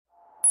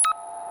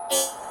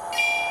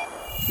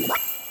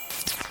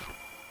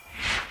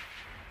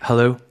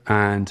Hello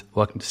and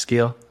welcome to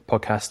Scale, a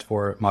podcast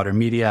for modern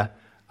media.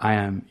 I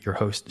am your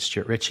host,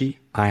 Stuart Ritchie.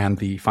 I am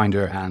the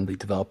founder and lead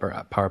developer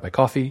at Powered by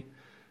Coffee.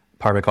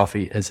 Powered by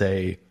Coffee is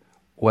a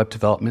web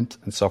development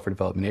and software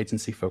development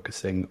agency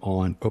focusing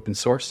on open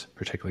source,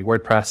 particularly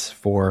WordPress,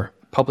 for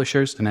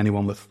publishers and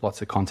anyone with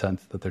lots of content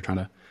that they're trying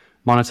to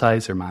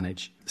monetize or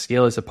manage.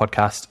 Scale is a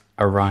podcast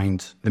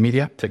around the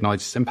media,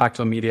 technology's impact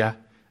on media,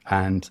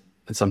 and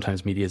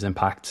sometimes media's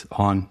impact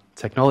on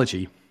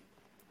technology.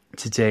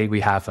 Today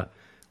we have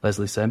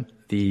Leslie Sim,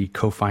 the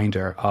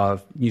co-founder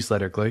of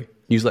Newsletter Glue.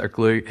 Newsletter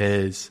Glue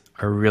is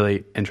a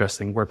really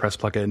interesting WordPress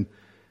plugin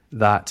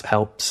that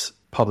helps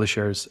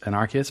publishers, in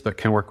our case, but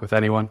can work with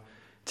anyone,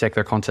 take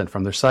their content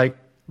from their site,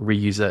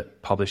 reuse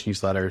it, publish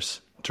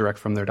newsletters direct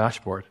from their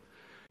dashboard.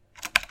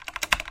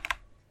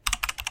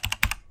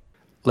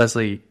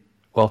 Leslie,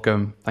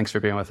 welcome. Thanks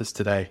for being with us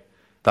today.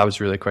 That was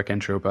a really quick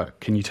intro, but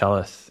can you tell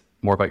us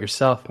more about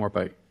yourself, more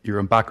about your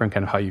own background,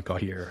 kind of how you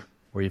got here,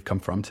 where you've come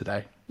from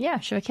today? Yeah,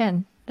 sure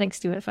can. Thanks,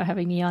 Stuart, for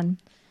having me on.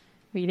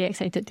 Really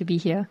excited to be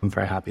here. I'm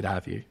very happy to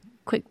have you.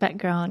 Quick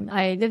background.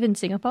 I live in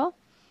Singapore,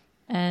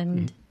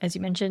 and as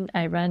you mentioned,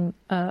 I run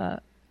a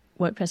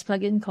WordPress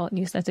plugin called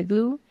Newsletter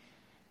Glue.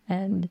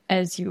 And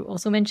as you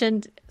also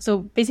mentioned, so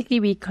basically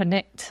we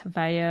connect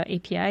via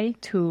API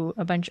to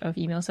a bunch of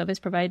email service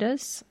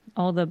providers,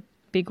 all the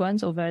big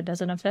ones, over a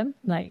dozen of them,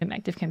 like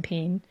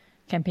ActiveCampaign,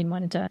 Campaign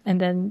Monitor. And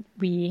then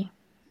we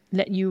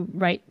let you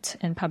write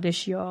and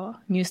publish your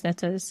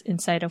newsletters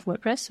inside of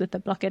WordPress with the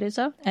block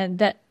editor. And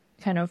that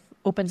kind of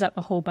opens up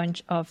a whole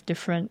bunch of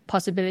different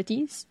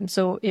possibilities.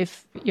 So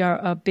if you're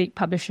a big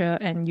publisher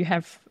and you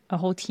have a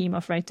whole team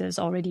of writers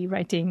already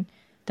writing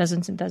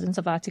dozens and dozens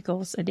of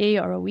articles a day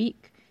or a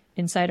week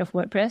inside of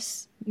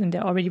WordPress, and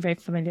they're already very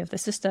familiar with the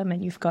system,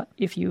 and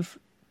if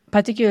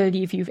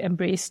you've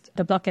embraced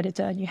the block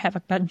editor and you have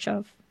a bunch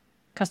of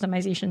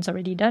customizations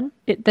already done,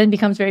 it then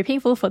becomes very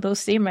painful for those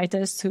same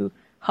writers to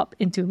hop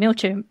into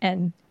MailChimp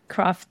and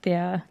craft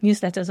their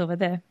newsletters over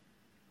there.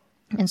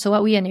 And so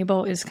what we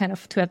enable is kind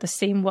of to have the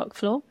same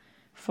workflow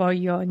for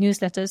your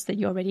newsletters that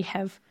you already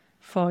have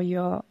for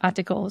your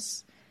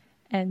articles.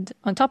 And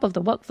on top of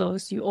the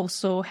workflows,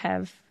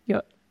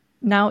 you're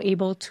now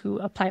able to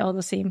apply all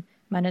the same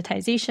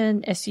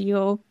monetization,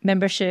 SEO,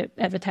 membership,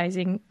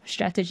 advertising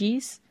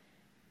strategies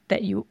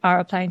that you are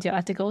applying to your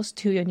articles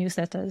to your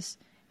newsletters.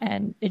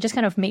 And it just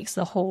kind of makes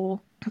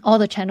all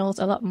the channels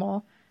a lot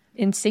more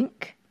in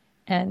sync.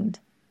 And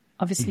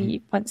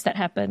obviously, once that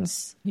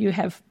happens, you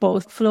have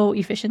both flow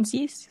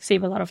efficiencies,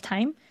 save a lot of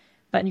time,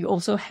 but you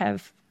also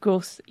have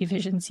growth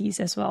efficiencies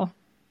as well.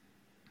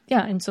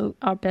 Yeah, and so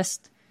our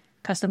best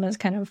customers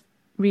kind of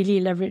really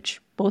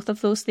leverage both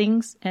of those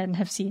things and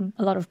have seen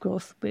a lot of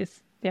growth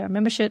with their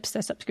memberships,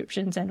 their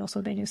subscriptions, and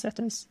also their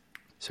newsletters.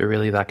 So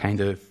really that kind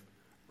of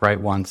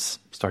write once,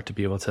 start to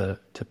be able to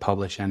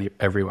publish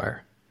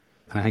everywhere.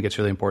 And I think it's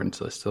really important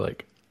to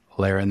like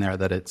layer in there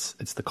that it's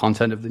the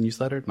content of the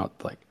newsletter,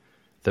 not like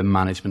the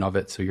management of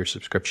it. So your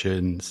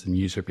subscriptions and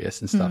user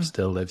base and stuff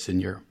still lives in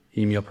your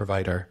email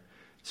provider.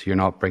 So you're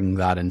not bringing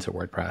that into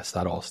WordPress.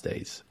 That all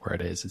stays where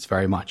it is. It's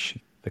very much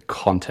the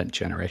content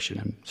generation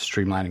and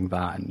streamlining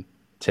that and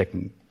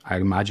taking, I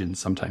imagine,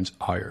 sometimes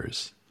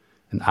hours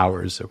and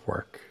hours of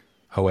work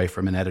away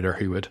from an editor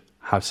who would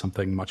have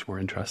something much more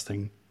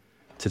interesting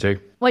to do.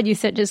 What you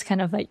said just kind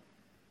of like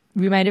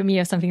reminded me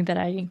of something that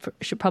I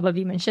should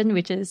probably mention,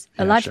 which is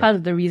a large part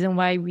of the reason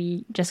why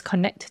we just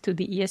connect to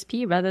the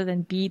ESP rather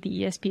than be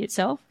the ESP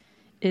itself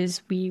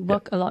is we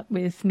work a lot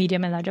with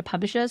medium and larger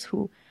publishers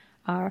who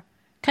are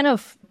kind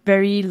of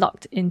very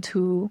locked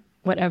into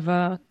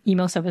whatever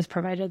email service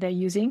provider they're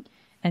using.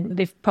 And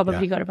they've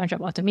probably got a bunch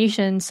of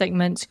automation,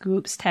 segments,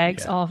 groups,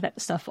 tags, all of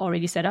that stuff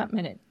already set up.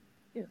 And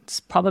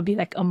it's probably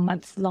like a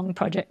month-long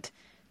project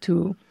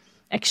to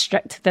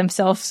extract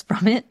themselves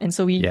from it. And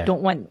so we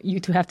don't want you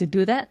to have to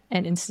do that.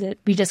 And instead,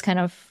 we just kind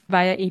of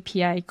via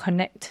API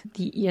connect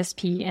the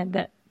ESP,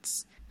 and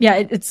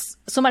it's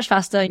so much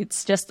faster.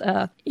 It's just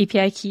a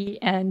API key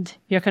and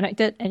you're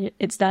connected and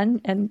it's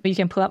done. And you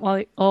can pull up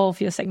all of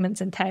your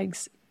segments and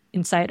tags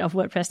inside of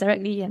WordPress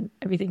directly, and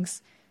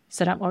everything's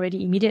set up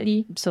already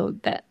immediately. So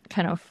that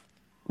kind of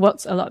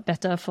works a lot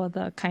better for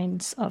the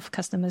kinds of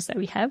customers that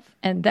we have.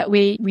 And that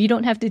way we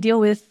don't have to deal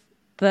with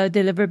the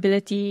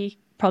deliverability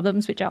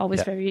problems, which are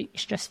always very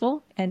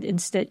stressful. And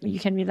instead, you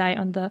can rely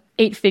on the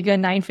 8-figure,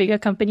 9-figure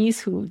companies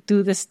who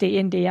do this day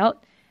in, day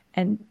out,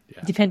 and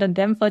depend on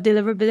them for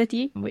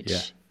deliverability,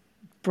 which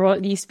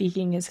broadly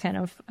speaking is kind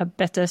of a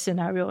better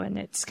scenario. And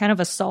it's kind of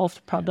a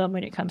solved problem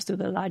when it comes to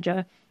the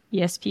larger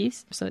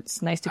ESPs. So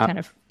it's nice to kind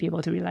of be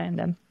able to rely on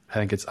them. I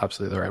think it's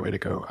absolutely the right way to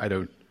go.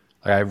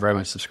 I very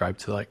much subscribe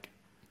to like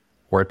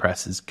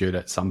WordPress is good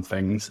at some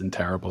things and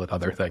terrible at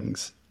other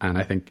things. And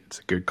I think it's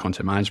a good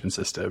content management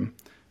system,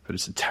 but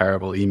it's a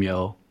terrible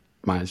email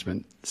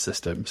management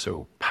system.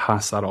 So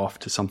pass that off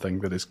to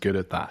something that is good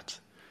at that.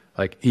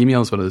 Like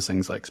email is one of those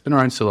things, like it's been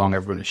around so long,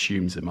 everyone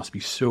assumes it must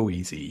be so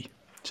easy.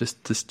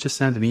 Just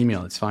send an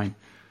email, it's fine.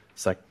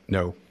 It's like,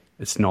 no,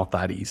 it's not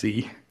that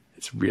easy.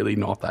 It's really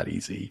not that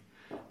easy.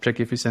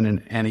 particularly if you're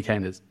sending any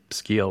kind of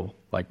scale,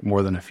 like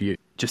more than a few,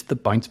 just the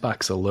bounce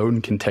backs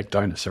alone can take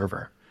down a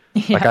server.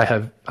 Yeah.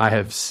 Like I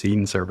have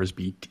seen servers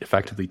be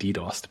effectively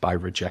DDoSed by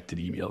rejected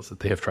emails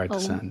that they have tried to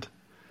send.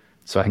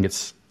 So I think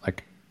it's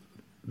like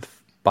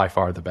by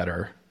far the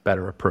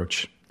better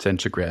approach to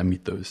integrate and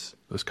meet those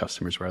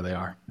customers where they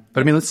are.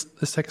 But I mean, let's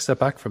take a step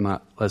back from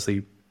that.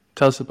 Leslie,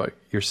 tell us about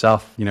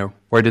yourself. You know,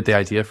 where did the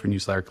idea for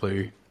Newsletter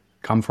Glue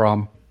come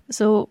from?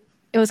 So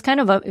it was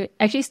kind of it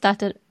actually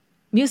started,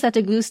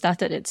 Newsletter Glue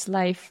started its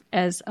life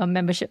as a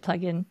membership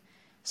plugin.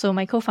 So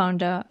my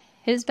co-founder,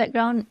 his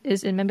background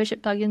is in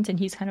membership plugins, and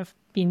he's kind of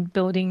been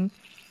building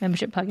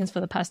membership plugins for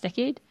the past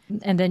decade.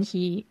 And then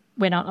he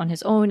went out on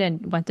his own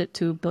and wanted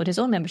to build his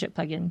own membership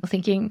plugin,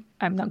 thinking,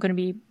 I'm not going to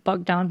be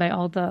bogged down by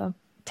all the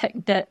tech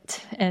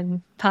debt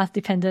and path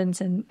dependence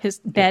and his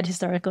bad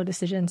historical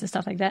decisions and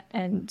stuff like that.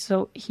 And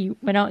so he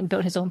went out and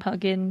built his own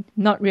plugin,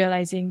 not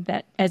realizing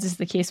that, as is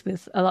the case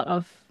with a lot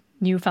of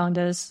new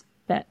founders,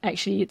 that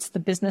actually it's the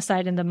business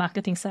side and the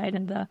marketing side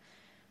and the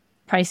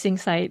pricing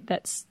side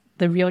that's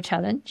the real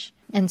challenge.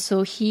 And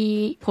so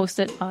he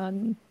posted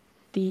on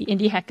the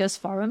Indie Hackers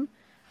forum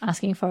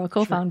asking for a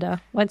co-founder.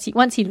 Sure.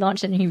 Once he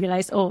launched and he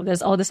realized, oh,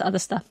 there's all this other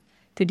stuff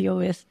to deal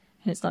with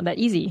and it's not that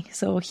easy.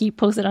 So he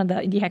posted on the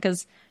Indie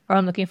Hackers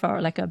forum looking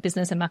for like a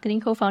business and marketing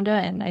co-founder,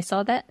 and I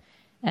saw that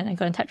and I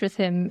got in touch with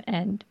him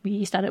and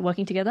we started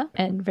working together,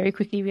 and very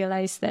quickly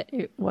realized that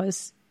it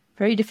was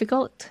very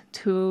difficult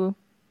to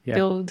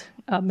build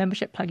a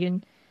membership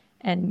plugin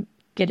and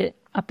get it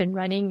up and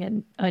running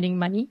and earning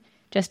money,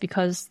 just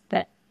because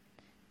that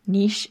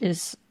niche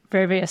is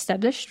very, very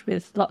established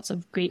with lots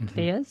of great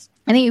players.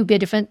 I think it would be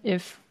different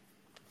if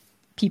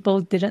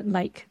people didn't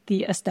like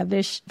the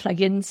established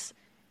plugins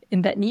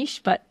in that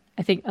niche, but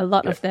I think a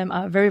lot of them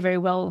are very, very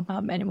well,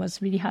 and it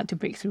was really hard to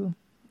break through.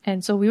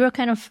 And so we were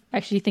kind of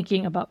actually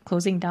thinking about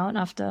closing down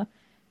after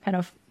kind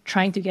of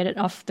trying to get it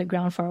off the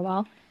ground for a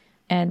while.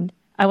 And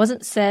I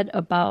wasn't sad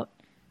about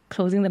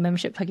closing the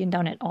membership plugin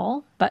down at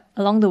all, but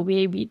along the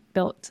way we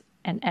built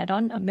an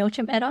add-on, a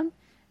MailChimp add-on,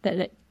 that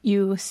let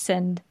you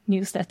send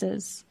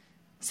newsletters,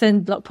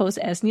 send blog posts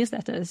as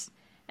newsletters.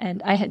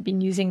 And I had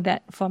been using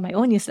that for my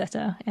own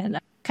newsletter, and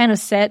I'm kind of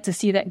sad to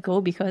see that go,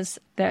 because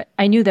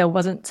I knew there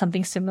wasn't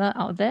something similar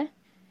out there.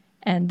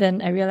 And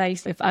then I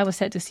realized if I was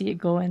sad to see it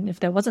go, and if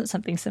there wasn't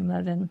something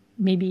similar, then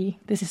maybe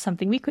this is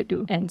something we could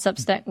do. And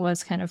Substack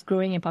was kind of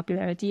growing in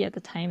popularity at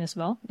the time as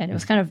well. And it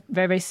was kind of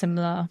very, very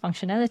similar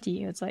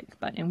functionality. It's like,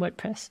 but in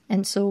WordPress.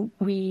 And so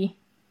we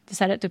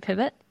decided to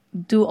pivot,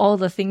 do all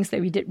the things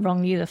that we did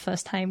wrongly the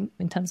first time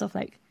in terms of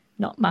like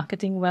not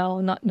marketing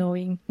well, not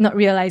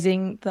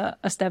realizing the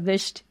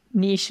established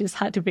niche is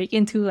hard to break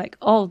into, like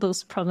all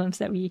those problems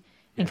that we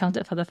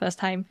encountered for the first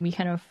time. We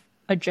kind of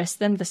addressed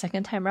them the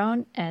second time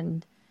around,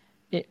 and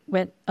it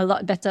went a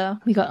lot better.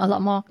 We got a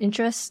lot more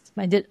interest.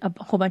 I did a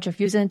whole bunch of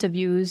user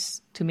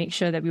interviews to make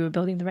sure that we were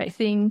building the right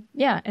thing.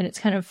 Yeah, and it's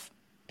kind of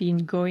been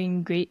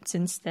going great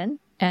since then.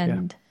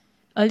 And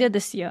earlier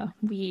this year,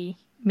 we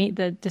made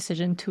the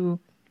decision to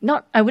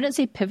I wouldn't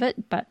say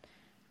pivot, but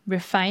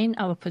refine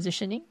our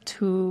positioning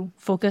to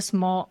focus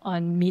more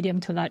on medium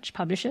to large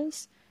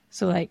publishers.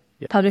 So like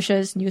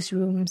publishers,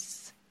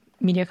 newsrooms,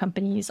 media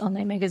companies,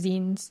 online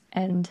magazines.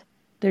 And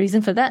the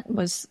reason for that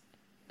was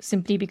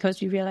simply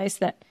because we realized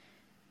that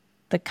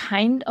the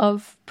kind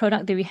of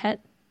product that we had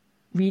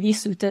really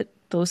suited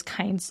those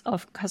kinds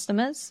of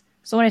customers.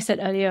 So what I said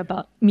earlier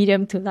about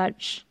medium to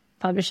large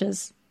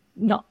publishers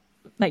not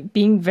like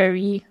being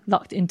very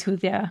locked into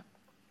their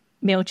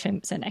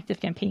MailChimps and active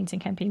campaigns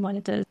and campaign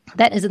monitors,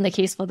 that isn't the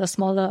case for the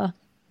smaller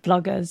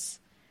bloggers,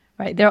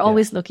 right? They're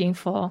always looking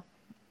for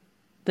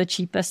the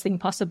cheapest thing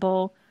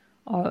possible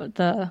or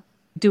the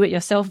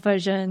do-it-yourself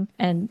version.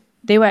 And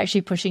they were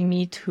actually pushing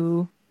me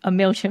to a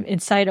MailChimp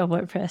inside of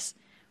WordPress,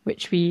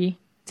 which we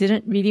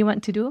didn't really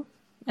want to do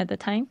at the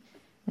time.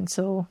 And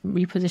so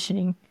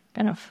repositioning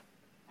kind of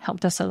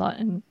helped us a lot.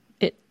 And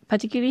it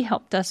particularly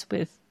helped us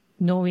with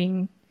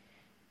knowing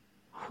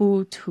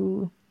who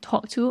to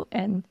talk to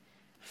and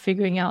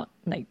figuring out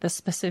like the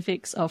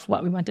specifics of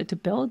what we wanted to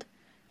build,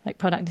 like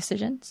product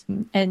decisions.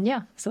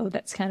 And so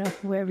that's kind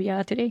of where we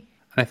are today.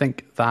 And I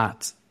think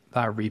that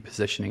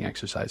repositioning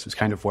exercise was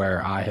kind of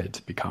where I had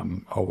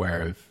become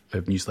aware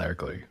of Newsletter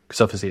Glue, because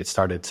obviously it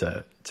started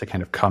to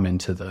kind of come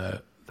into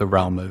the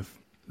realm of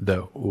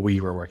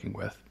we were working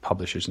with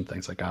publishers and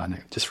things like that,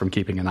 and just from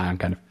keeping an eye on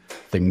kind of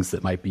things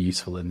that might be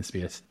useful in the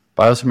space.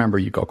 But I also remember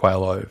you got quite a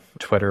lot of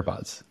Twitter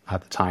buzz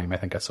at the time. I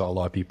think I saw a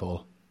lot of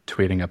people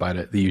tweeting about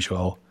it, the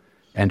usual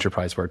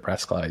enterprise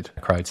WordPress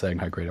crowd saying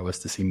how great it was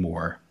to see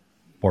more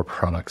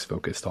products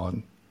focused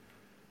on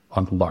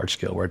large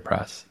scale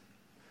WordPress.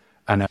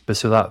 And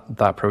so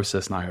that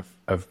process now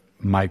of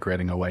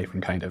migrating away from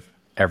kind of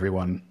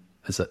anyone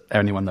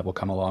that will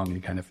come along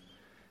and kind of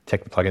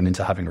take the plugin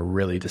into having a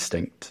really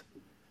distinct,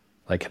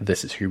 like,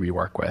 this is who we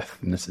work with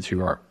and this is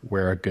who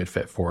we're a good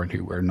fit for and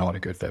who we're not a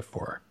good fit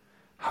for.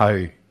 How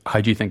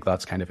do you think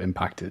that's kind of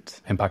impacted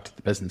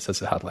the business?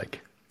 Has it had like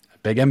a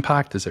big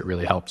impact? Has it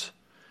really helped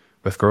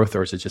with growth, or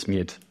has it just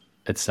made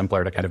it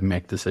simpler to kind of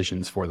make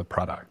decisions for the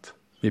product?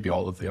 maybe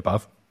all of the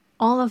above?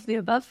 All of the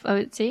above, I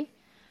would say.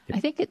 I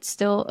think it's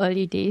still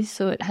early days,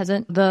 so it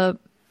hasn't the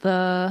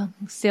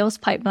sales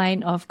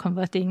pipeline of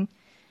converting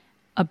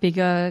a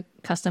bigger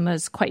customer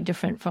is quite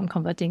different from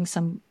converting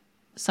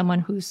someone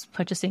who's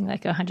purchasing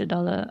like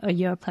 $100 a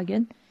year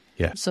plugin.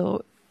 Yeah.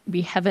 So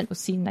we haven't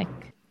seen like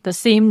the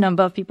same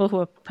number of people who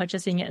are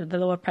purchasing it at the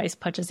lower price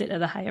purchase it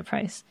at a higher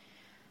price.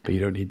 But you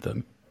don't need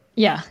them.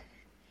 Yeah.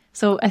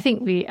 So I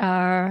think we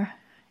are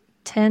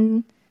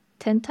 10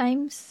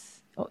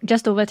 times,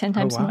 just over 10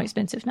 times more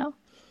expensive now.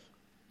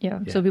 Yeah.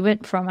 So we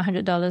went from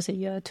 $100 a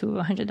year to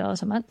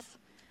 $100 a month,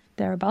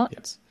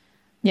 thereabouts.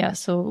 Yeah.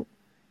 So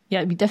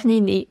yeah, we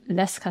definitely need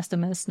less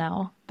customers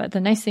now. But the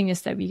nice thing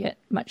is that we get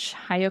much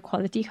higher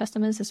quality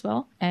customers as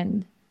well.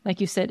 And like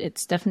you said,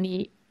 it's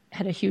definitely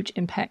had a huge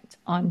impact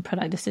on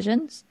product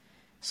decisions.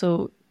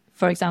 So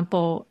for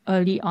example,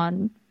 early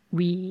on,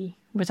 we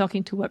were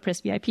talking to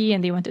WordPress VIP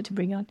and they wanted to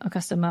bring on a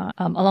customer.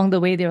 Along the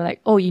way, they were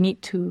like, oh, you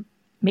need to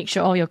make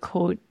sure all your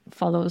code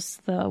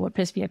follows the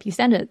WordPress VIP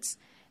standards.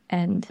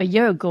 And a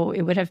year ago,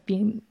 it would have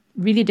been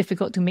really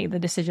difficult to make the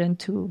decision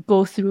to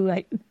go through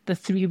like the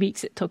 3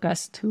 weeks it took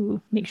us to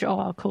make sure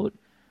all our code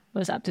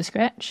was up to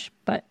scratch.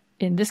 But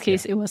in this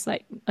case, it was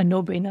like a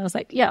no-brainer. I was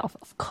like, yeah,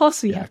 of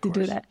course we have to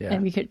do that. Yeah.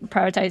 And we could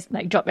prioritize,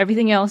 like drop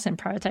everything else and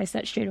prioritize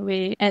that straight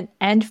away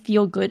and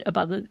feel good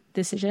about the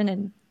decision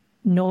and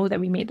know that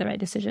we made the right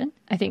decision.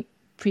 I think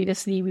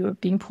previously we were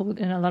being pulled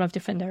in a lot of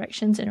different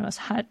directions and it was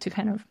hard to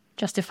kind of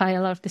justify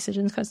a lot of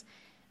decisions because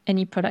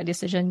any product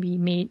decision we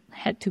made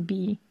had to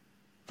be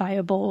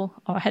viable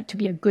or had to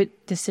be a good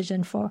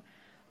decision for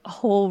a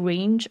whole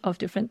range of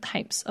different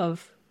types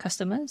of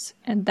customers.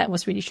 And that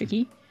was really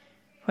tricky.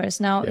 Whereas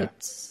now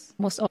it's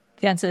most of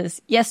the answer is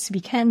yes,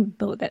 we can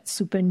build that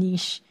super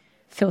niche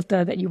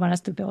filter that you want us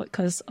to build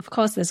because of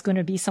course there's going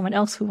to be someone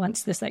else who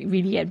wants this like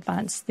really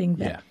advanced thing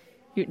that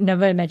you'd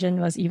never imagine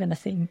was even a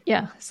thing.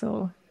 Yeah.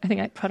 So I think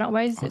like product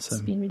wise,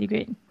 it's been really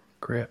great.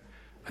 Great.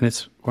 And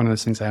it's one of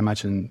those things I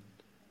imagine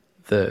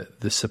the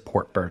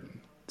support burden.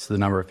 So the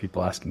number of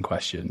people asking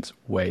questions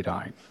way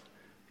down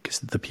because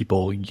the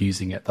people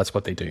using it, that's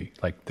what they do.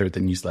 Like they're the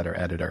newsletter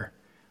editor.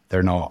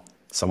 They're not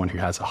someone who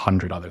has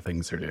 100 other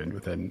things they're doing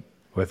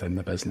within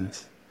the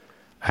business.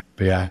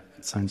 But yeah,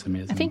 it sounds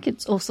amazing. I think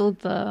it's also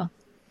the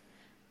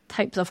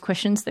types of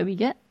questions that we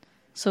get.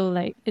 So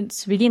like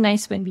it's really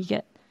nice when we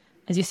get,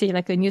 as you say,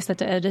 like a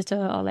newsletter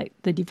editor or like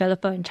the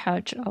developer in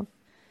charge of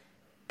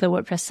the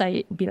WordPress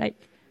site be like,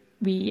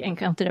 we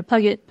encountered a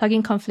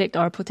plugin conflict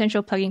or a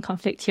potential plugin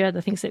conflict. Here are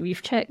the things that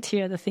we've checked.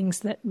 Here are the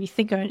things that we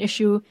think are an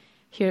issue.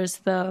 Here's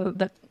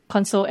the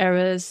console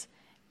errors.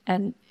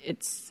 And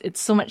it's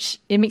so much,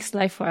 it makes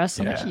life for us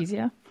so much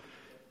easier.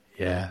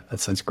 Yeah, that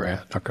sounds great.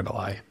 Not going to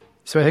lie.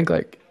 So I think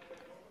like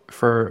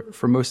for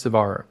most of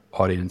our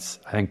audience,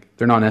 I think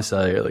they're not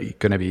necessarily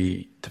going to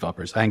be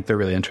developers. I think they're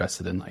really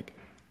interested in like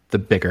the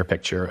bigger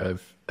picture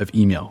of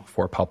email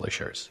for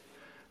publishers.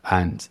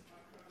 And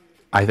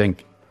I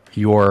think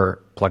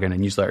your plugin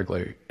and newsletter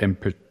glue in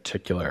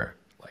particular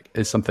like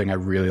is something I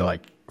really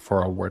like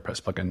for a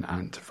WordPress plugin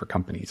and for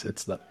companies.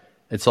 It's that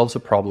it solves a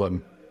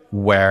problem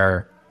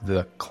where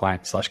the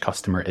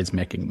client/customer is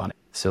making money.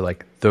 So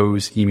like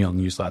those email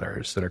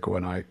newsletters that are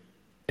going out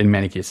in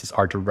many cases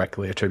are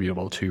directly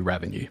attributable to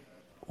revenue,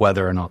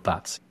 whether or not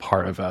that's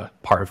part of the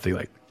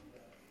like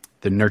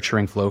the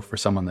nurturing flow for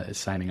someone that is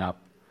signing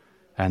up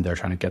and they're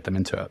trying to get them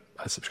into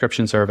a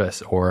subscription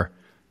service or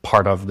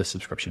part of the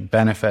subscription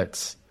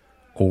benefits,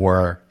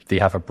 or they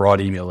have a broad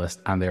email list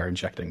and they are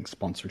injecting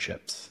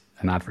sponsorships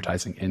and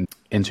advertising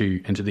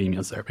into the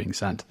emails that are being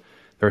sent.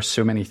 There are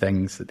so many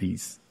things that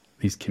these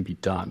can be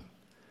done.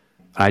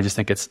 And I just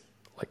think it's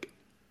like,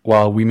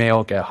 while we may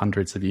all get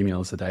hundreds of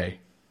emails a day,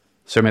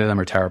 so many of them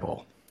are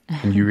terrible.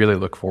 And you really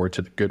look forward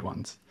to the good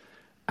ones.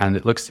 And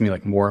it looks to me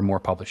like more and more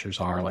publishers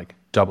are like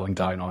doubling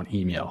down on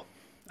email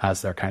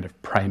as their kind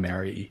of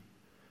primary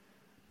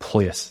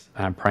place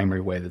and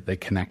primary way that they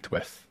connect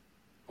with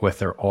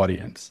their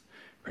audience,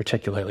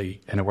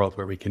 particularly in a world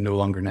where we can no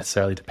longer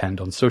necessarily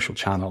depend on social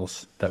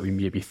channels that we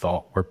maybe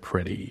thought were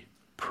pretty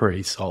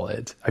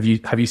solid. Have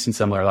you seen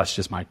similar? That's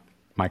just my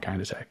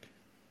kind of take.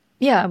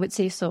 Yeah, I would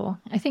say so.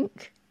 I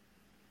think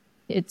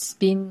it's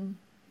been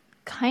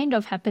kind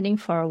of happening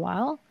for a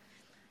while.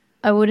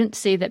 I wouldn't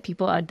say that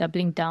people are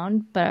doubling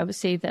down, but I would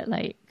say that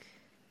like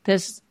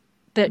there's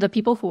the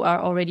people who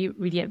are already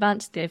really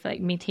advanced, they've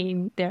like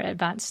maintained their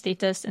advanced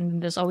status,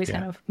 and there's always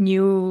kind of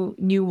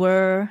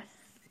newer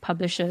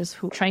publishers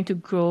who are trying to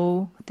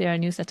grow their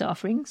newsletter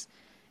offerings.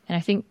 And I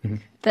think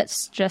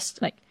that's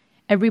just like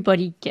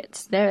everybody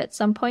gets there at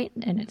some point,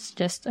 and it's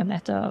just a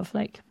matter of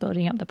like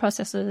building up the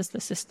processes,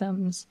 the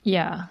systems.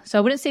 Yeah. So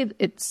I wouldn't say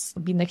it's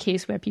been the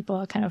case where people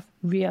are kind of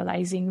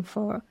realizing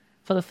for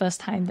the first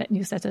time that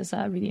newsletters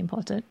are really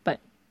important, but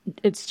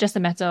it's just a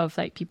matter of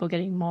like people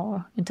getting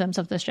more in terms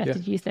of the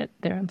strategies that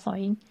they're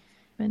employing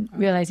and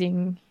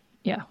realizing,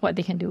 what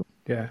they can do.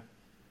 Yeah.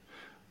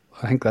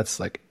 I think that's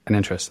like an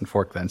interesting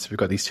fork then. So we've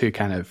got these two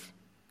kind of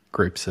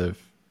groups of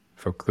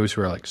folk, those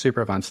who are like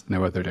super advanced, know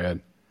what they're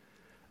doing,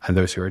 and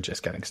those who are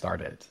just getting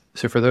started.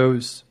 So for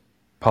those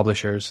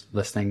publishers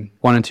listening,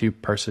 1 and 2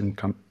 person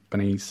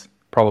companies,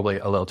 probably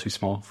a little too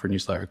small for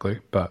Newsletter Glue,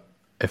 but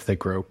if they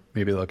grow,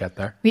 maybe they'll get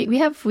there. We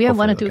have Hopefully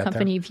 1 or 2 they'll get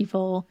company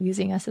people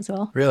using us as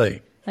well.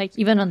 Really? Like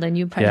even on the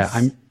new price.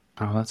 Yeah,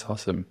 oh, that's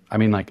awesome. I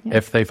mean, like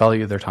if they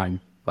value their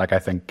time, like I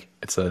think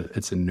it's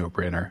a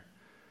no-brainer.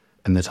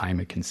 And the time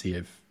it can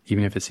save,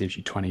 even if it saves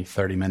you 20,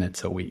 30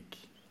 minutes a week,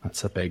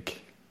 that's a big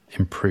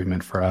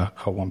improvement for a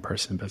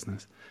one-person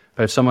business.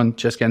 But if someone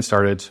just getting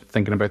started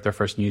thinking about their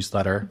first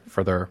newsletter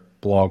for their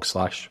blog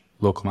 /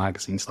 local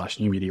magazine /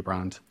 new media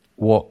brand,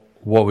 what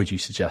would you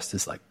suggest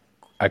is like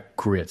a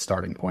great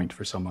starting point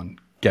for someone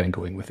getting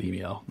going with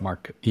email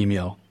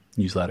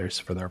newsletters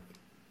for their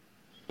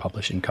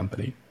publishing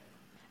company?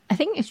 I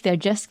think if they're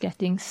just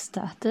getting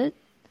started,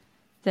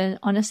 then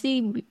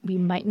honestly, we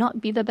might not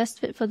be the best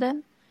fit for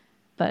them.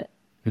 But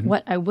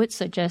what I would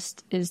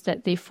suggest is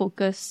that they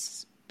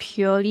focus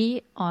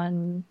purely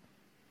on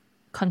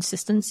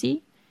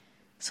consistency.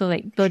 So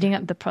like building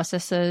up the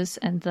processes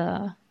and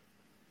the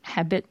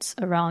habits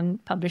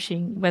around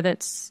publishing, whether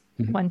it's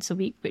once a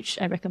week, which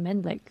I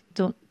recommend, like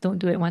don't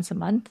do it once a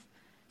month.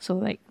 So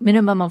like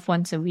minimum of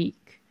once a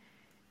week,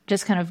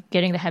 just kind of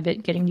getting the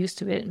habit, getting used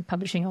to it and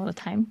publishing all the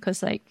time.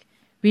 Because like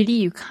really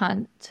you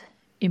can't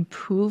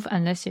improve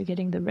unless you're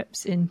getting the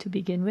reps in to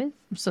begin with.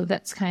 So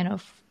that's kind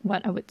of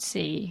what I would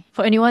say.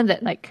 For anyone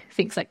that like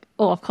thinks like,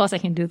 oh, of course I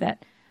can do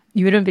that.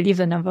 You wouldn't believe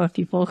the number of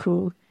people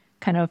who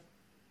kind of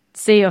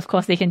say, of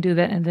course they can do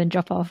that and then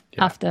drop off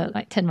after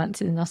like 10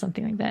 months in or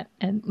something like that.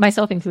 And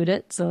myself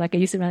included. So like I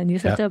used to run a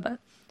newsletter, but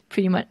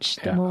pretty much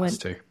the moment. Us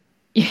too.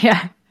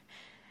 Yeah.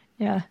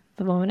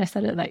 The moment I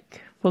started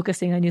like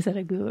focusing on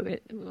Newsletter Glue,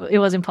 it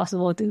was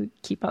impossible to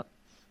keep up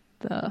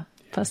the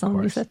personal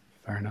newsletter.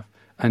 Fair enough.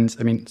 And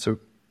I mean, so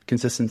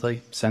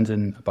consistently send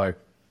in about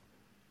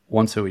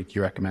once a week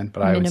you recommend,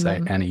 but I would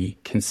say any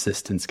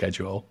consistent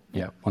schedule.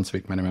 Yeah, once a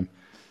week minimum.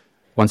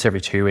 Once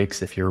every 2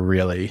 weeks if you're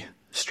really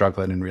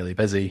struggling and really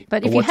busy.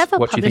 But if you have a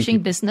publishing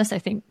business, I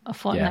think a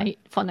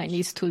fortnightly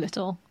is too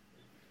little.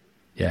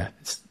 Yeah,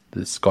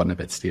 it's gotten a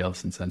bit stale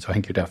since then. So I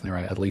think you're definitely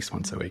right, at least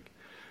once a week.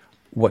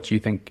 What do you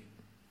think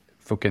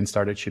folk getting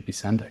started should be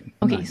sending?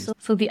 Okay,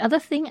 so the other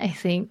thing I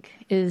think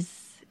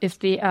is if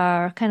they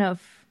are kind of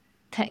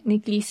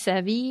technically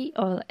savvy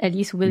or at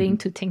least willing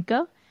to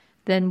tinker,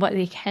 then what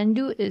they can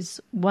do is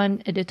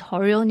 1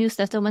 editorial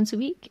newsletter once a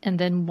week and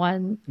then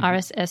 1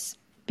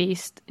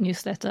 RSS-based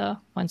newsletter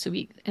once a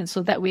week. And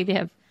so that way they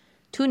have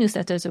 2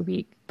 newsletters a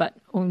week, but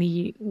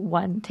only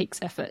 1 takes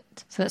effort.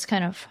 So that's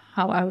kind of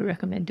how I would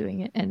recommend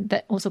doing it. And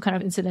that also kind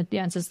of incidentally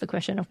answers the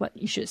question of what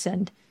you should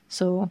send.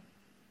 So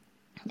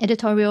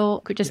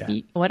editorial could just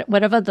be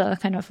whatever the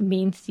kind of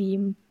main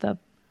theme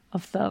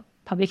of the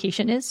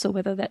publication is. So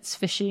whether that's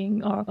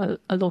fishing or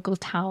a local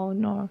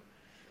town or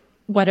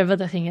whatever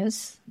the thing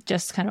is,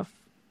 just kind of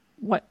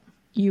what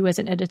you as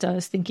an editor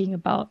is thinking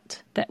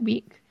about that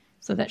week.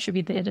 So that should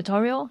be the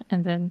editorial.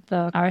 And then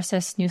the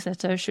RSS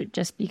newsletter should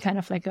just be kind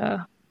of like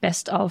a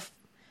best of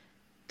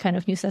kind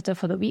of newsletter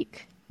for the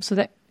week.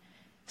 So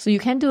you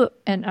can do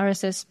an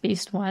RSS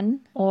based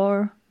one,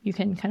 or you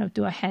can kind of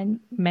do a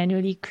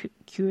manually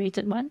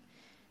curated one.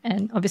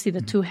 And obviously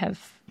the two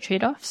have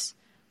trade-offs.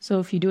 So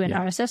if you do an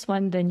RSS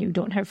one, then you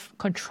don't have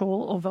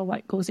control over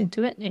what goes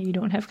into it. And you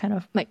don't have kind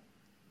of like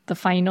the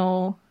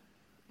final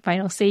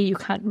say. You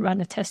can't run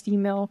a test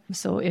email.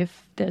 So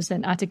if there's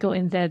an article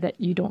in there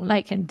that you don't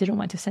like and didn't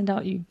want to send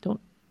out, you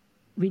don't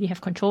really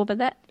have control over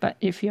that. But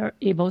if you're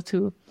able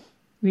to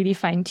really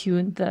fine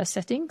tune the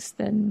settings,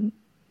 then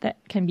that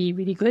can be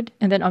really good.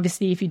 And then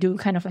obviously if you do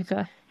kind of like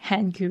a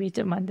hand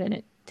curated one, then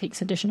it takes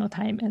additional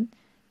time. And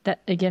that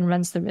again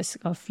runs the risk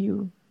of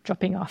you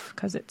dropping off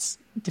because it's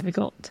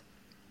difficult.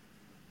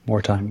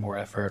 More time, more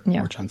effort,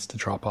 more chance to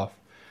drop off.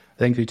 I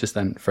think we just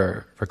then,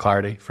 for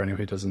clarity, for anyone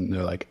who doesn't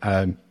know, like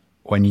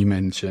when you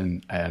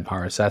mention an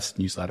RSS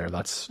newsletter,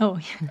 that's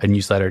a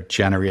newsletter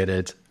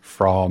generated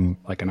from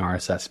like an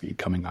RSS feed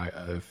coming out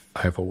of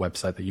a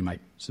website that you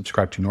might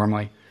subscribe to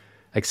normally,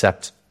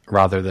 except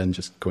rather than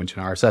just going to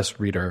an RSS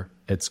reader,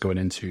 it's going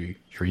into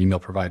your email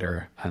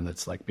provider and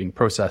it's like being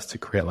processed to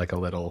create like a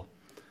little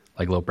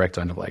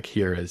breakdown of like,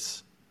 here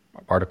is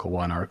article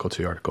 1, article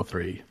 2, article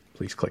 3.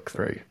 Please click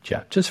through.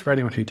 Yeah, just for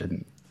anyone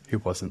who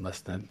wasn't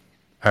listening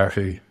or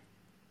who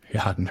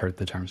hadn't heard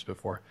the terms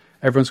before.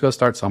 Everyone's got to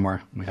start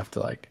somewhere. We have to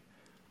like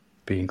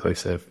be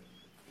inclusive.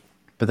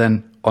 But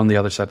then on the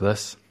other side of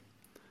this,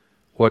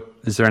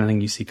 is there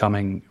anything you see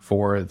coming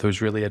for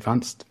those really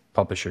advanced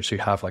publishers who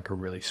have like a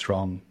really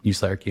strong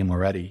newsletter game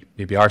already?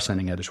 Maybe are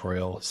sending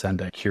editorial,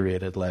 sending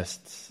curated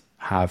lists,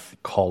 have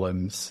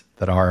columns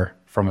that are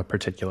from a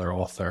particular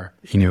author,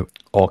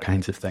 all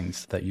kinds of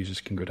things that users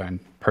can go down,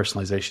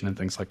 personalization and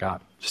things like that.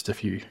 Just a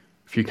few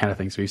kind of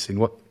things we've seen.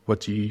 What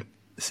do you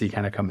see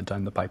kind of coming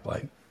down the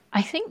pipeline?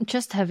 I think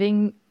just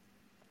having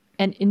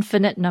an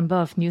infinite number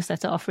of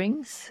newsletter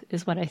offerings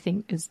is what I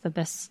think is the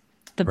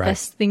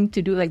best thing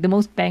to do, like the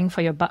most bang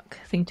for your buck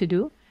thing to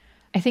do.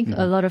 I think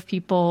a lot of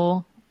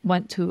people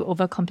want to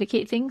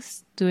overcomplicate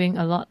things, doing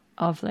a lot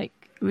of like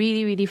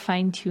really, really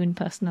fine-tuned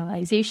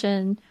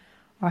personalization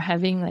or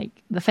having like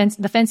the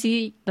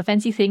fancy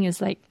thing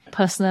is like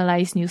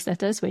personalized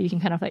newsletters where you can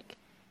kind of like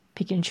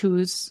pick and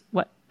choose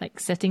what like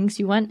settings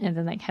you want and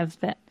then like have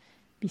that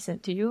be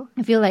sent to you.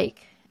 I feel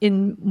like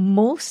in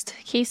most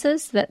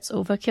cases that's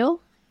overkill,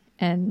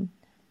 and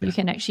you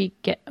can actually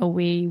get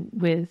away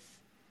with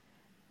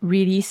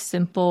really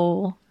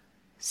simple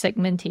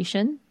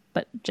segmentation,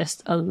 but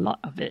just a lot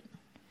of it.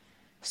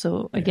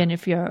 So again,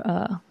 if you're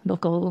a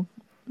local,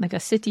 like a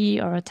city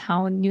or a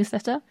town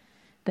newsletter,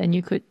 then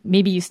you could,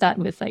 maybe you start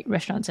with like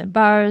restaurants and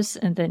bars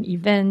and then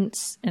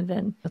events and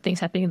then things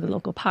happening in the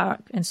local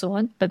park and so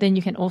on. But then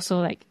you can also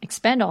like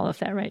expand all of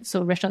that, right?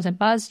 So restaurants and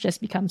bars just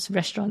becomes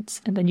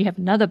restaurants, and then you have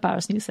another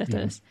bars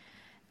newsletters.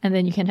 And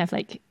then you can have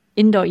like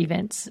indoor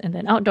events and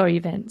then outdoor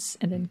events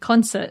and then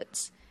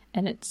concerts.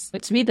 And it's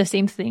really the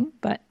same thing,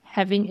 but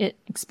having it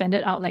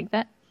expanded out like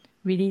that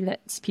really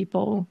lets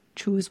people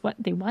choose what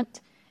they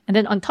want. And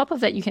then on top of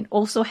that, you can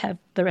also have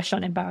the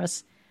restaurant and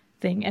bars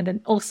thing, and then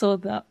also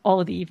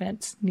all the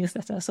events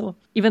newsletter. So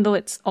even though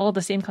it's all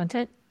the same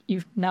content,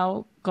 you've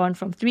now gone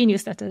from 3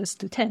 newsletters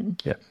to 10.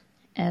 Yeah.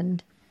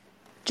 And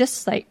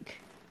just like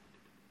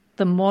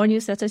the more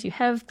newsletters you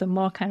have, the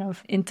more kind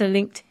of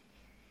interlinked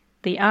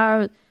they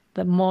are,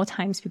 the more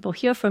times people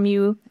hear from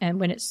you. And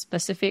when it's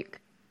specific,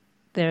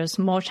 there's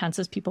more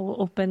chances people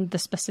will open the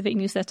specific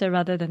newsletter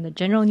rather than the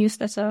general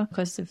newsletter.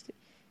 Because if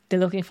they're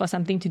looking for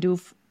something to do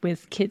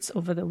with kids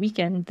over the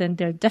weekend, then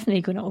they're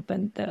definitely going to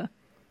open the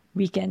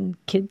weekend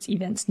kids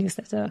events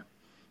newsletter,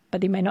 but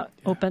they might not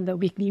open the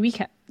weekly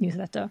recap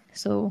newsletter.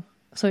 So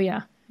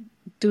yeah,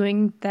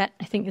 doing that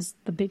I think is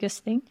the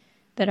biggest thing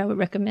that I would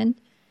recommend.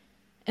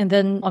 And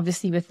then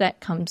obviously with that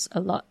comes a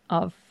lot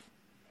of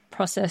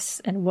process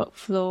and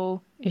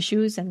workflow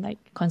issues and like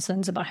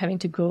concerns about having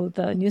to grow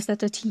the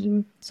newsletter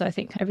team. So I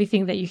think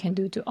everything that you can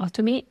do to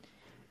automate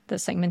the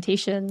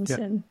segmentations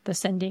and the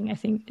sending, I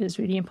think is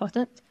really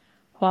important,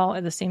 while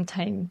at the same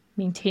time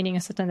maintaining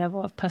a certain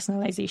level of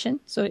personalization.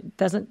 So it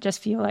doesn't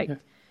just feel like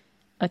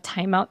a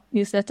timeout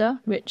newsletter,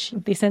 which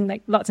they send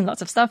like lots and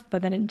lots of stuff,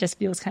 but then it just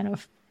feels kind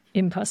of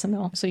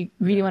impersonal. So you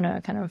really want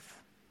to kind of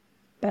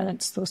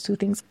balance those two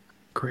things.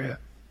 Great.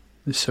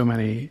 There's so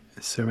many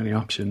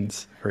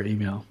options for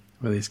email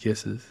for these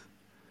cases.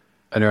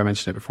 I know I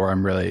mentioned it before.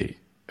 I'm really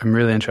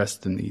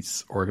interested in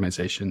these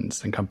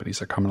organizations and companies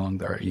that are coming along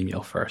that are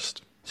email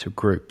first. So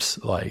groups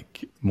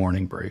like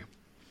Morning Brew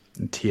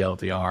and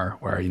TLDR,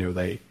 where, you know,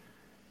 they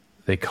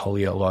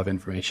collate a lot of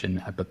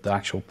information, but the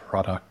actual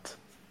product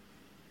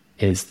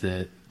is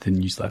the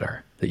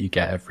newsletter that you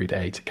get every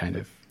day to kind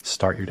of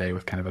start your day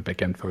with kind of a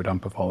big info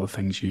dump of all the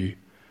things you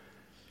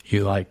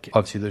like.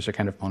 Obviously, those are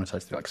kind of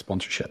monetized through like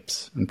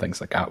sponsorships and things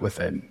like that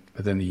within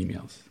the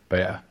emails. But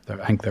yeah,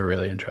 I think they're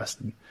really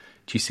interesting.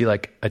 Do you see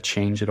like a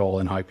change at all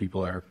in how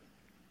people are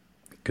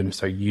going to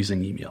start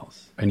using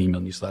emails and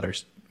email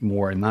newsletters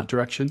more in that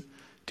direction?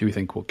 Do we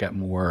think we'll get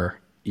more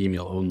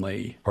email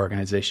only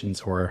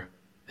organizations, or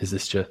is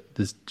this just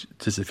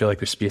does it feel like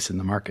there's space in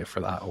the market for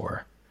that,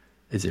 or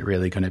is it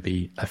really going to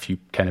be a few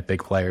kind of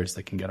big players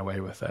that can get away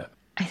with it?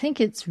 I think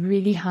it's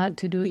really hard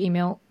to do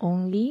email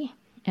only,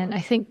 and I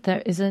think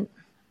there isn't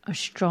a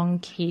strong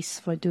case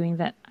for doing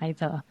that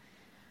either.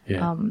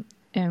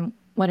 And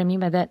what I mean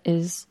by that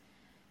is,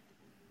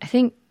 I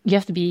think you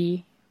have to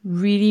be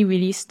really,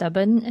 really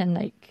stubborn and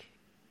like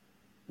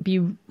be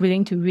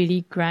willing to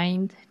really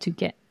grind to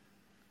get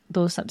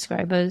those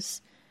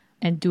subscribers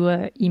and do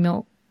a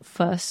email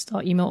first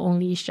or email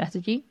only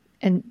strategy.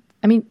 And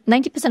I mean,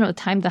 90% of the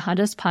time, the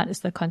hardest part is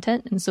the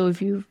content. And so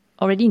if you've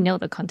already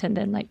nailed the content,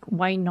 then like,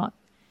 why not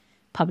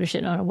publish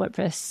it on a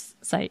WordPress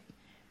site,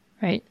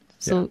 right?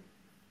 So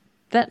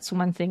that's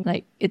one thing.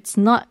 Like, it's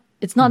not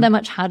that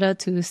much harder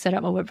to set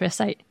up a WordPress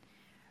site,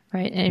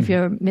 right? And if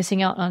you're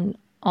missing out on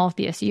all of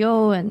the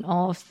SEO and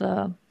all of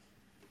the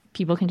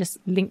people can just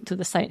link to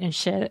the site and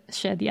share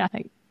the app,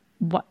 like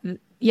what?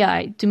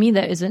 Yeah, to me,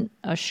 there isn't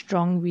a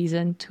strong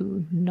reason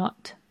to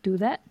not do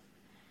that.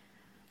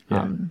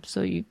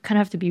 So you kind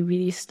of have to be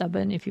really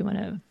stubborn if you want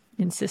to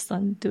insist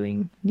on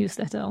doing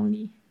newsletter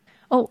only.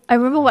 Oh, I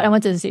remember what I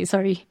wanted to say.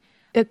 Sorry.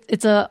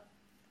 It's a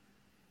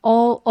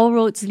all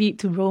roads lead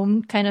to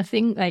Rome kind of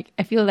thing. Like,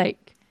 I feel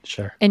like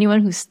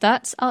anyone who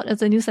starts out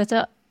as a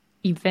newsletter,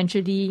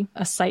 eventually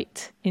a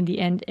site in the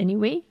end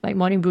anyway. Like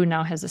Morning Brew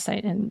now has a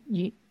site, and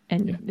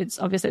it's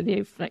obvious that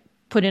they've like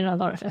put in a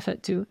lot of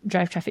effort to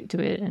drive traffic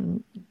to it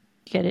and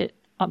get it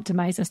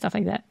optimized and stuff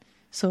like that.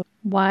 So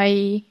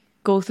why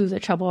go through the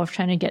trouble of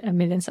trying to get 1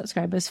 million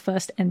subscribers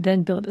first and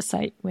then build a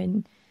site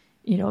when,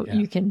 you know,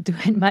 you can do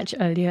it much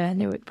earlier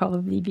and it would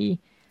probably be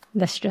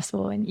less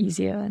stressful and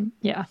easier. And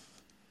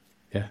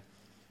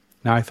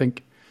No, I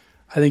think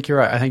you're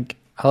right. I think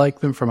I like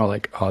them from a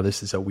like, oh,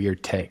 this is a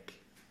weird take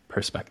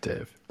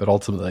perspective, but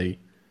ultimately,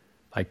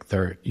 like,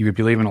 you would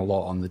be leaving a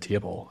lot on the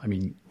table. I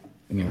mean,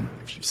 you know,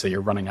 if you say you're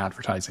running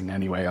advertising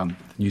anyway on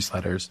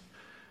newsletters,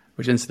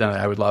 which incidentally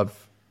I would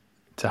love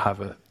to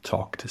have a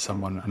talk to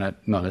someone, and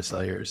not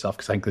necessarily yourself,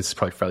 because I think this is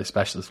probably fairly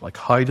specialist. Like,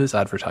 how does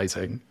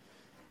advertising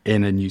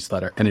in a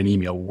newsletter, in an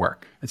email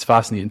work? It's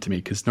fascinating to me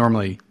because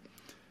normally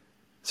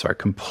sorry,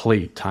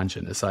 complete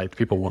tangent aside,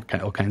 people want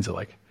all kinds of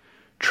like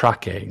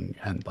tracking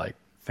and like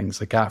things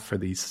like that for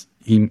these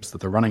emails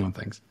that they're running on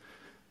things.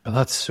 But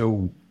that's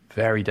so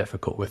very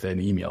difficult within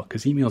email,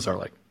 because emails are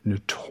like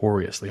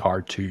notoriously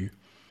hard to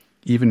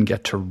even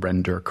get to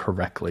render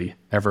correctly.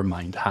 Never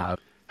mind have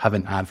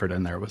an advert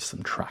in there with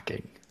some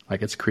tracking.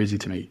 Like, it's crazy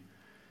to me.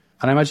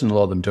 And I imagine a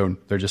lot of them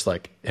don't. They're just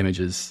like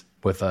images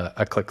with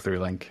a click-through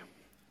link.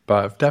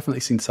 But I've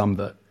definitely seen some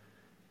that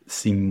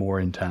seem more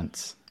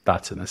intense.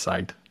 That's an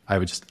aside.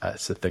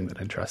 It's a thing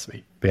that interests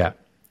me. But yeah.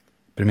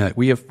 But I mean,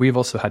 like, we've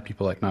also had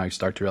people like now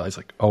start to realize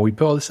like, oh, we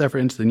put all this effort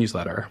into the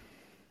newsletter,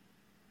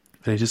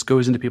 and it just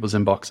goes into people's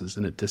inboxes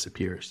and it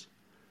disappears.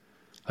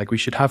 Like, we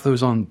should have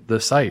those on the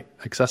site,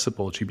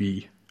 accessible to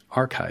be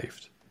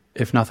archived,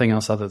 if nothing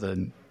else other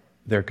than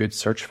they're good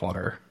search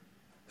fodder.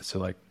 So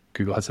like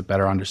Google has a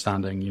better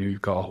understanding.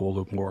 You've got a whole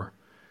lot more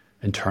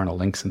internal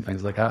links and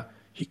things like that.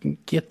 You can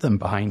get them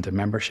behind a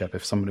membership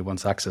if somebody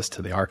wants access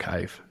to the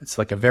archive. It's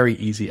like a very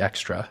easy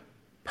extra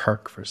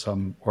perk for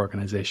some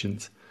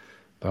organizations.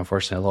 But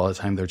unfortunately, a lot of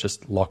the time they're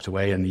just locked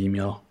away in the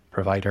email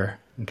provider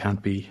and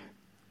can't be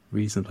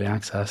reasonably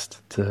accessed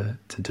to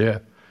do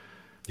it.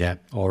 Yeah,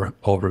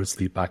 all roads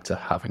lead back to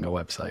having a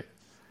website.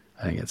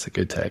 I think it's a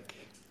good take.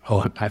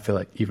 Oh, I feel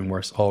like even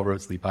worse, all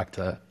roads lead back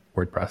to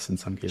WordPress in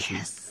some cases.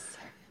 Yes.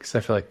 Because I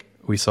feel like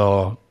we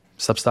saw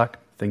Substack,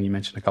 thing you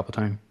mentioned a couple of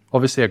times.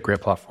 Obviously a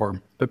great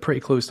platform, but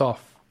pretty closed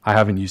off. I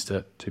haven't used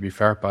it, to be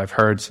fair, but I've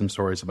heard some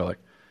stories about like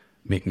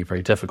making it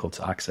very difficult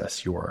to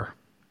access your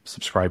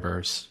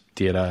subscribers'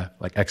 data,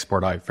 like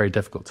export out, very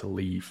difficult to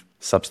leave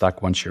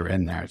Substack once you're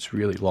in there. It's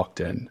really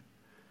locked in.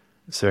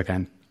 So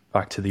again,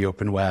 back to the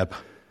open web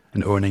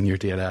and owning your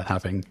data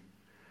and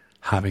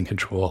having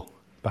control,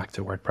 back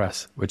to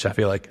WordPress, which I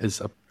feel like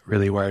is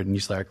really where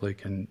Newsletter Glue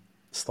can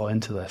slot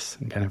into this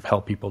and kind of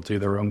help people do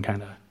their own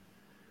kind of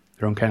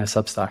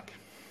Substack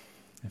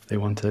if they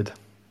wanted.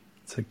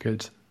 It's a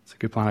good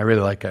plan. I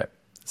really like it.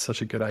 It's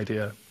such a good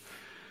idea.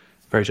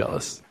 Very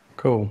jealous.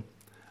 Cool.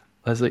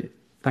 Leslie,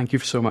 thank you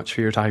so much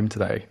for your time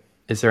today.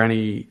 Is there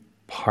any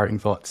parting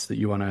thoughts that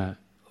you want to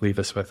leave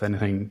us with?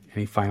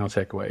 Any final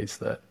takeaways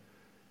that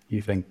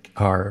you think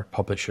our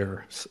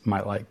publishers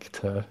might like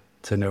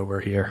to know we're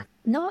here?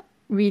 Not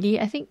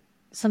really. I think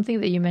something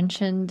that you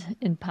mentioned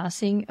in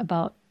passing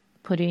about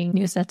putting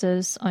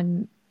newsletters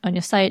on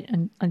your site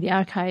and on the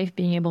archive,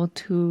 being able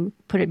to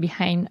put it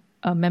behind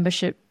a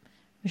membership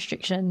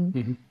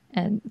restriction,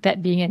 and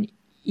that being an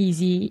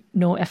easy,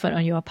 no effort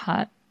on your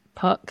part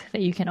perk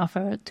that you can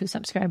offer to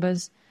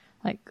subscribers.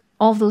 Like,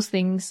 all of those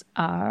things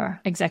are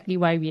exactly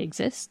why we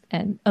exist.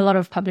 And a lot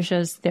of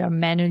publishers, they are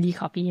manually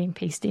copying,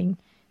 pasting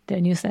their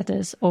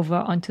newsletters over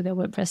onto their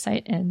WordPress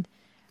site. And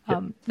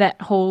that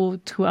whole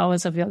 2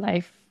 hours of your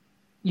life,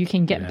 you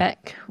can get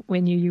back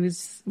when you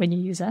use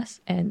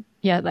us. And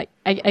yeah, like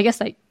I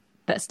guess like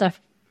that stuff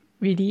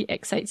really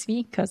excites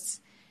me, because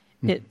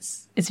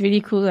it's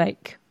really cool.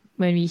 Like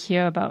when we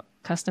hear about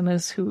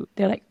customers who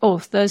they're like, oh,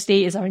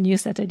 Thursday is our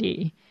newsletter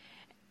day.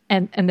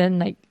 And then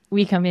like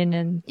we come in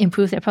and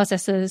improve their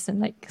processes and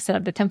like set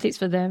up the templates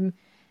for them.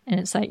 And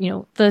it's like,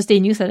 Thursday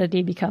newsletter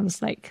day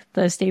becomes like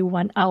Thursday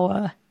 1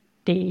 hour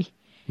day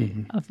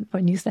for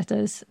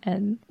newsletters.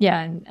 And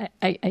yeah, and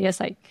I guess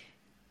like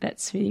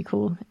that's really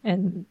cool.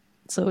 And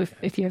so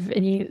if you have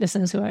any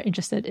listeners who are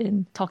interested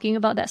in talking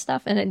about that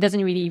stuff, and it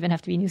doesn't really even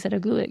have to be Newsletter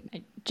Glue,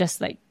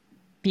 just like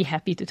be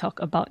happy to talk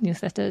about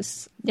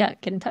newsletters, yeah,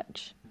 get in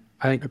touch.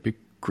 I think it'd be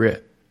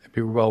great. It'd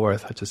be well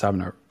worth just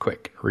having a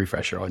quick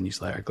refresher on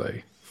Newsletter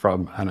Glue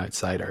from an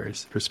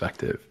outsider's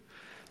perspective.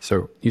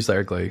 So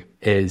Newsletter Glue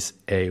is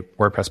a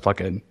WordPress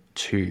plugin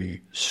to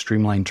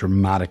streamline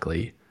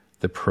dramatically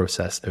the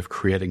process of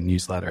creating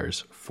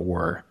newsletters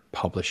for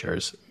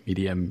publishers,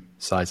 medium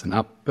size and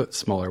up, but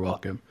smaller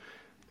welcome.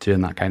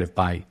 Doing that kind of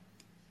by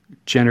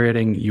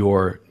generating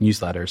your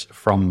newsletters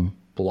from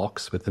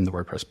blocks within the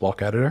WordPress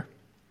block editor.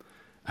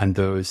 And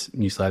those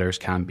newsletters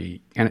can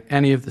be in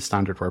any of the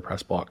standard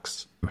WordPress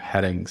blocks,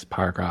 headings,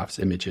 paragraphs,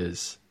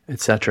 images,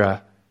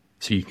 etc.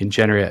 So you can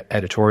generate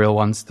editorial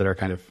ones that are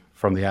kind of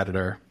from the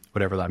editor,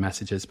 whatever that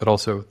message is. But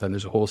also then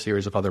there's a whole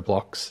series of other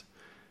blocks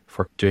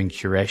for doing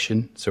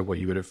curation. So what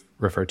you would have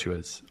referred to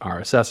as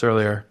RSS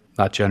earlier,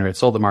 that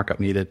generates all the markup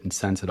needed and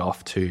sends it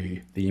off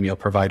to the email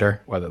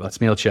provider, whether that's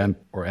MailChimp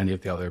or any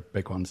of the other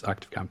big ones,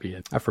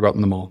 ActiveCampaign. I've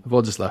forgotten them all. They've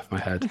all just left my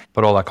head.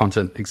 But all that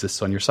content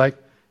exists on your site.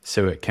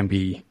 So it can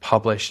be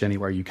published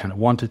anywhere you kind of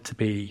want it to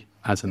be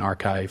as an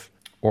archive,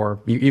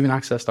 or you even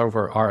accessed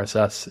over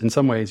RSS. In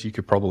some ways, you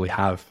could probably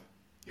have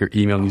your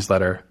email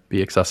newsletter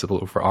be accessible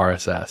over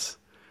RSS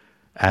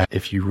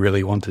if you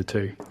really wanted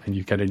to, and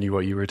you kind of knew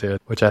what you were doing,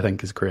 which I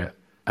think is great.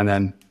 And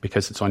then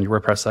because it's on your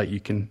WordPress site, you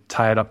can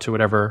tie it up to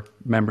whatever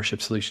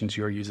membership solutions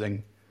you're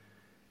using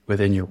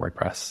within your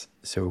WordPress.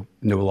 So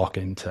no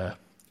lock-in to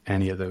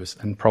any of those,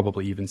 and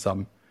probably even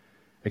some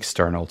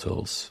external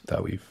tools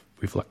that we've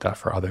looked at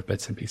for other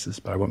bits and pieces,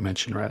 but I won't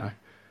mention right now.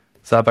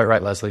 Is that about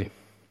right, Leslie?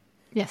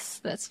 Yes,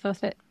 that's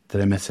perfect.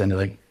 Did I miss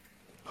anything?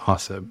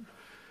 Awesome.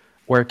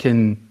 Where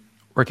can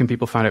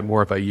people find out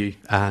more about you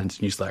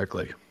and Newsletter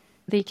Glue?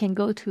 they can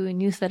go to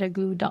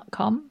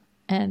newsletterglue.com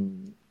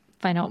and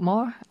find out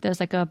more. There's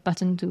like a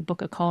button to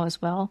book a call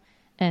as well.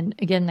 And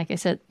again, like I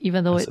said,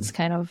 even though it's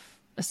kind of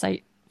a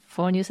site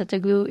for Newsletter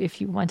Glue,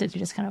 if you wanted to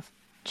just kind of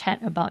chat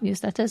about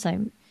newsletters,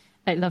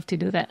 I'd love to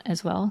do that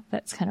as well.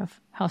 That's kind of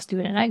how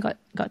Stuart and I got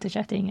to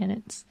chatting, and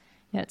it's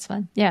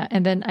fun. Yeah,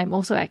 and then I'm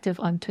also active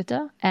on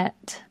Twitter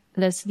at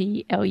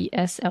Leslie,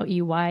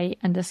 LESLEY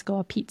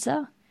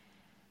 _pizza.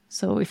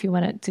 So if you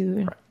wanted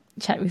to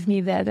chat with me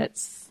there,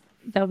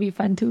 that'll be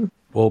fun too.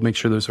 We'll make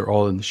sure those are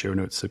all in the show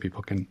notes so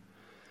people can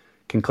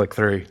click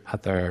through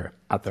at their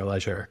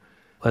leisure.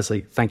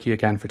 Leslie, thank you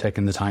again for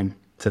taking the time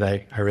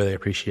today. I really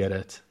appreciate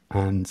it,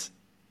 and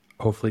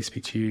hopefully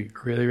speak to you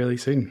really, really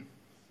soon.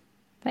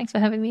 Thanks for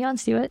having me on,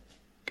 Stuart.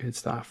 Good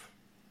stuff.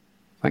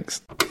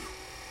 Thanks.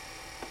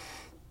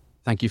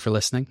 Thank you for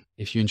listening.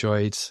 If you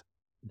enjoyed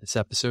this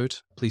episode,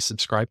 please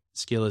subscribe.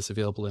 Scale is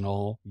available in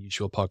all the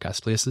usual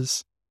podcast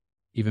places.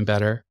 Even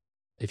better,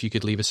 if you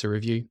could leave us a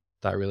review,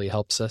 that really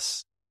helps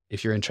us.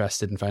 If you're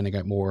interested in finding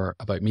out more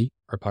about me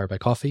or Powered by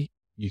Coffee,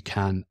 you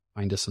can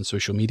find us on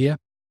social media.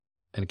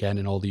 And again,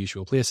 in all the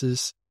usual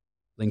places.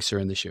 Links are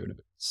in the show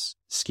notes.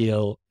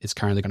 Scale is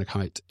currently going to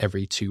come out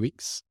every 2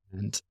 weeks,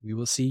 and we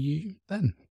will see you then.